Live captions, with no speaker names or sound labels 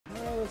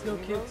Let's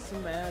go kick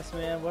some ass,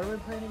 man. What are we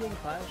playing again?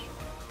 Clash?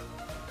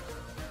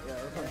 Yeah,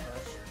 we're playing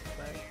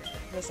Clash.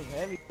 That's some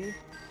heavy.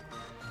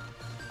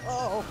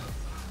 Oh!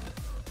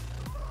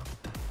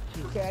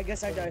 Okay, I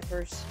guess I die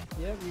first.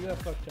 Yep, you got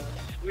fucked up.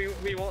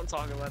 We won't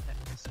talk about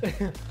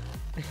that.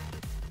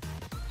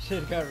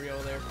 Shit got real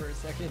there for a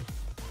second.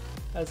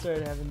 I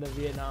started having the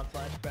Vietnam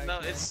flashback. No,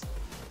 it's...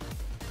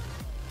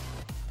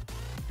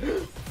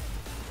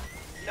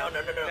 No.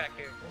 Back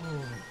here.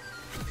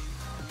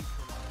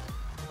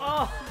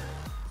 Oh!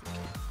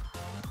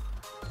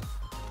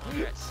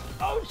 Yes.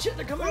 Oh shit,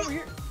 they're coming over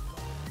here!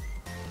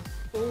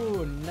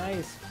 Ooh,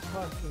 nice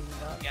fucking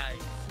up. Yeah.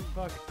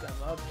 Fuck them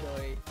up,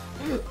 Joey.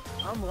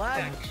 I'm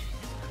lagging.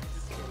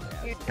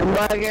 I'm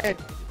lagging.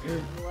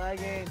 I'm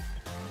lagging.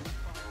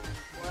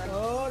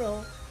 Oh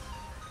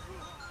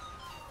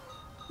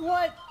no.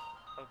 What?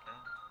 Okay.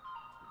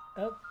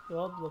 Oh,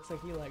 well, looks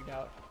like he lagged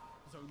out.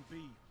 Zone B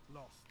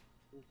lost.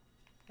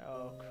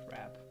 Oh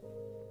crap.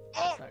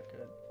 Oh! That's not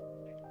good.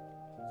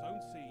 Zone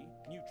C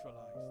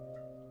neutralized.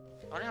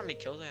 I wonder how many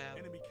kills I have.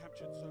 Enemy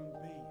captured Zone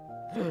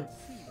B. Zone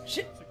C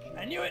Shit! secured.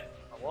 I knew it!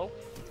 Hello?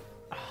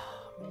 Oh,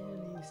 man,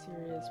 are you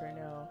serious right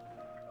now?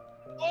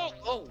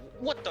 Oh,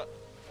 what the? Okay,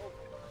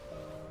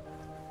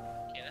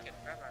 that's good.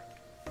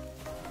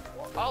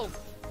 Right. Oh!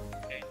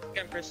 Okay,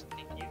 again, Chris,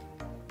 thank you.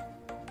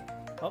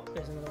 Oh,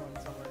 there's another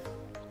one somewhere.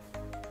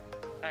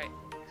 Alright,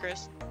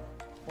 Chris,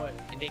 What?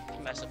 I think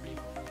you messed up you.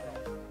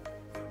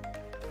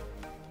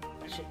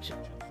 Shit. Zone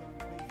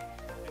B.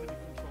 Enemy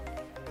control.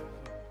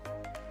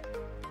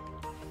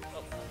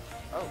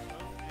 Oh.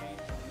 Zone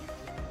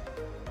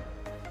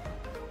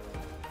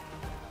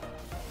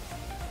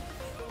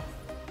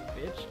A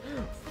Bitch.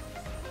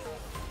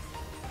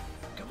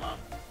 Come on.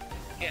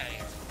 Yeah,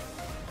 yeah.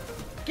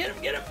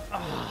 Get him!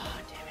 Ah,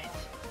 damn it.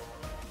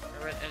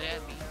 Right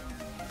at me.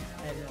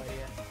 I had no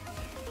idea.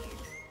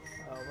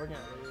 Oh, we're gonna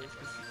lose.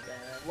 This is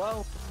bad.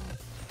 Whoa.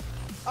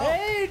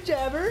 Hey,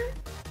 Jabber!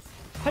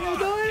 How you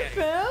doing, okay.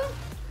 fam?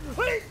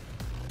 Wait!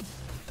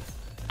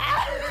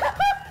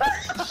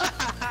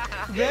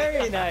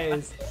 Very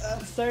nice.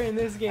 Starting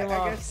this game I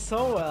off guess-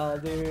 so well,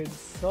 dude.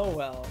 So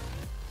well.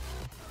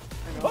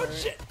 I know, Oh right?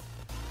 shit!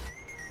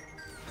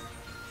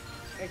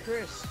 Hey,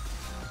 Chris.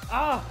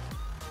 Ah!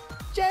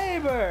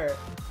 Jabber!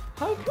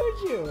 How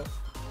could you?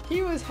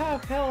 He was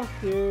half health,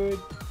 dude.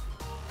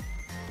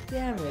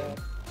 Damn it.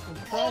 I'm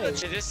Oh, crying.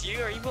 is this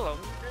you? Are you below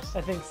me, Chris?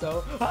 I think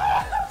so.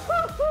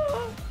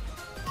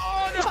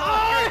 Oh no!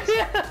 Oh, Chris!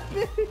 yeah,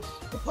 bitch!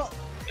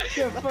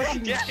 Get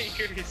fucking Yeah,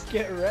 Chris.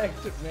 get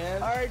wrecked,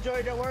 man. Alright,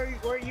 Joy,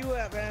 where you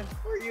at, man?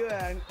 Where you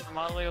at? I'm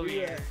all the way over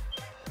Yeah. here.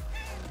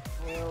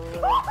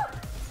 Well,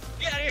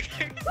 Get out of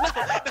here!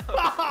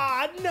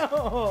 Ah,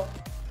 no!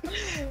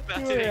 Not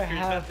You today, were Chris,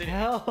 half not today.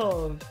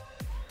 health.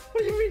 What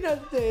do you mean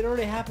not today? It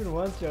already happened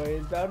once, Joey.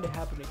 It's bound to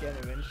happen again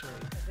eventually.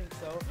 I think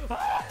so.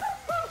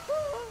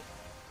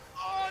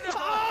 Oh no!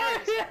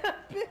 Oh, Chris. yeah,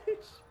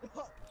 bitch!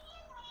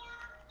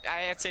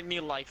 It's a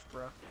new life,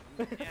 bro.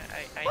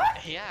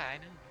 Yeah, I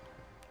know.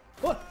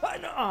 What?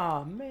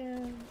 Oh,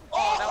 man.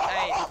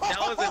 Oh, that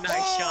was a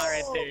nice shot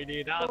right there,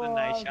 dude. That was a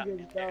nice shot. Good.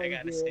 Right there, I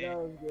gotta say. That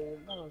was good.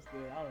 I love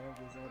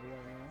this idea,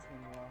 man. It's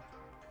been a while.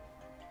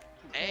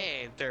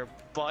 Hey, their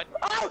butt.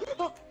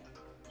 oh!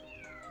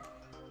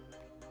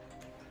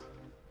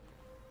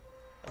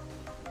 Come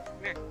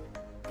here.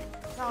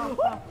 No, Hey,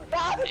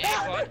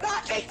 bud.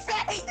 I take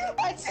straight!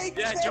 I take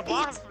Yeah, straight! jump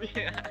off.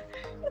 Yeah.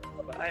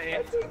 I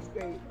Bye. take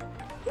straight.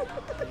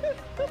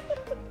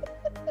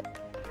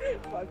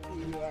 Fuck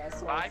you,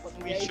 asshole. Bye,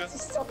 Fucking Felicia. hate you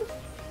so-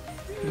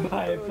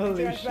 Bye, Get your ass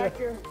Felicia. back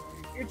here.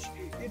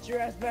 Get your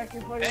ass back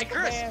here, buddy. Hey,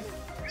 Chris. Man.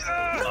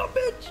 No,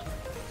 bitch!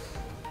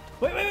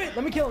 Wait.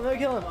 Let me kill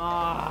him.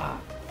 Ah.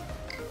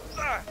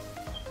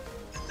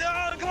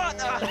 No, come on.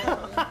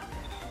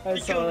 I You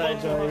saw killed that, both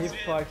of Joey. us, You man.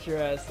 fucked your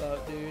ass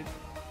up, dude.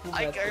 You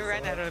I messed us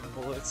ran up. out of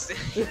bullets.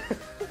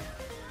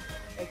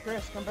 Hey,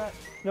 Chris, come back.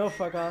 No,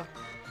 fuck off.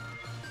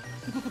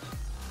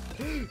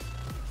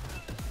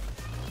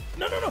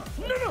 No!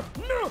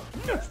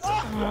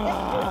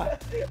 Ah.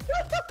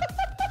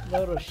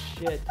 Load of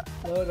shit.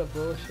 Load of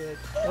bullshit.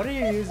 What are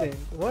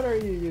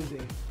you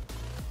using?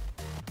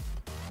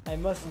 I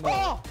must know.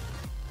 Oh!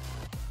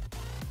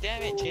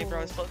 Damn it, Jay, bro.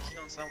 I was focusing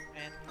on something,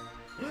 man.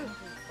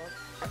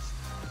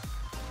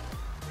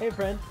 Hey,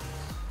 friend.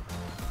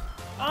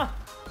 Ah!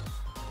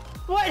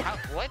 What?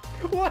 What?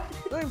 What?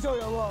 Leave Joey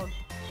alone.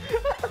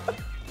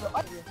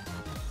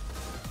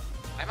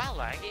 Am I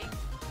lagging?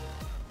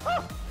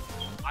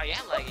 I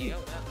am lagging. Oh,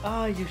 no.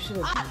 Ah, you should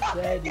have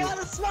been dead, you Got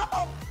a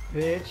smoke!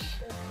 bitch.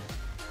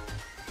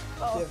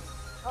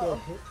 Oh.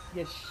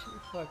 Get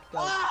fucked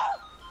up. Ah!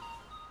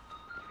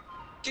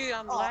 Dude,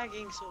 I'm Oh.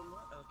 lagging so much.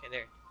 Okay,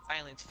 there.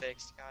 Finally, it's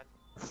fixed. God.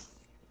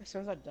 As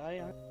soon as I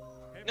die,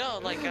 No,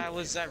 like I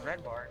was at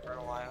Red Bar for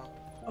a while.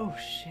 Oh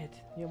shit,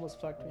 you almost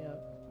fucked me up.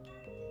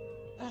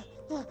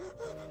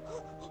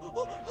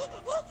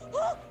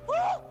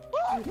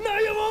 No,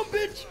 you won't,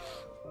 bitch!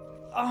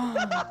 Oh.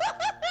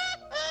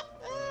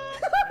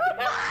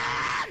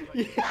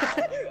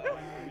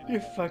 You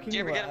fucking Did you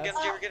ever get him?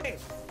 laughed. Get him?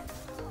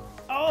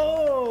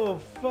 Oh! Yo,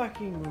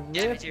 fucking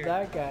Damn it, rip dude.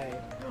 that guy.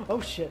 Oh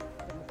shit.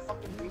 The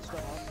fucking beast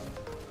went off.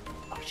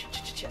 Oh shit,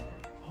 shit, shit, shit.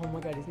 Oh my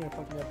god, he's gonna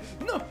fuck me up.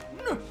 No,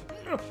 no,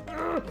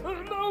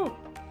 no.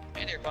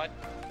 Hey there, bud.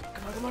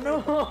 Come on,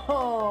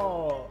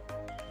 no.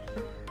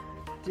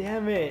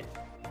 Damn it.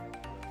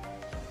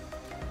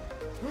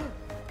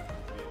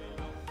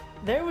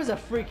 There was a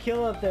free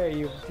kill up there,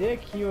 you dick.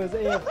 He was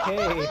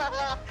AFK.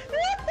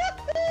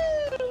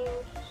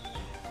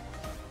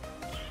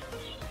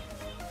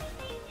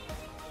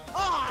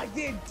 Ah, I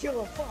did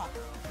kill a fuck.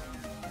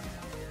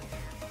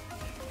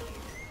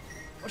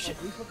 Oh shit.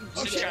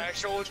 Oh shit, I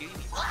showed you.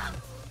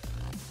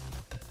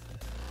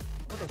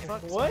 What the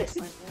fuck? What?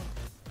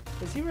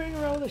 Is he running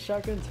around with a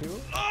shotgun too?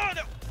 Oh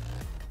no!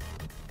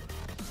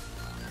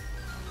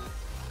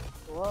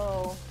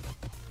 Hello?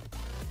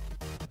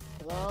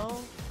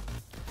 Hello?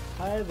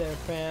 Hi there,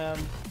 fam.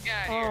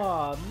 Get out of here.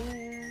 Aw,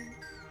 man.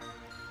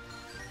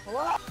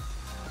 Hello?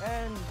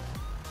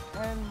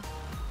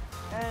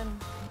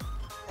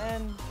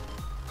 And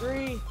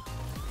 3.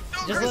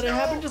 Just let it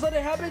happen, just let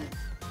it happen.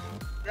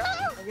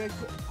 I'll get a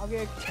kill. I'll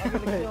get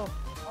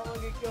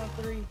killed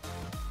in 3,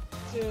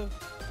 2,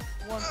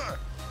 1.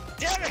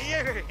 Damn it,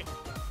 here!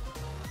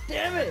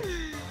 Damn it.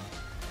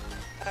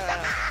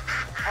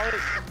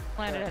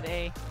 Landed at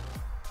A.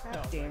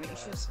 God damn it,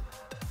 it's just...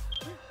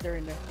 They're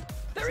in there.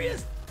 There he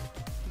is.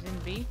 He's in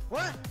B.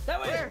 What?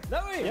 That way. Where?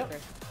 That way. Yep.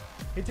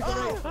 He took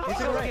Oh! the right. He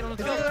took the right. He took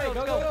the right. Go,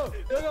 go, go.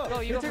 Go, go. Go,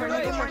 you He go took first, the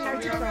right. you go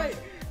first, He took the right.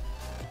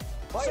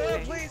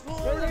 Sir, please, pull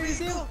Right over, there, you please,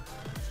 see him? go.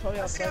 Probably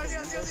outside.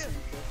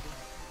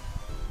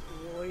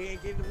 Well, he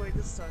ain't getting away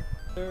this time.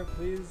 Sir,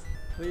 please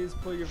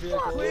pull your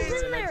vehicle over Please,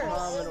 in a there.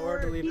 calm and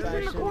orderly He's in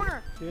the fashion.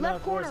 corner. Do Left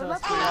not force corner,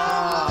 us left to. corner.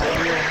 Ah,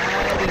 you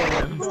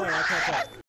had him. Come on, I'll catch up.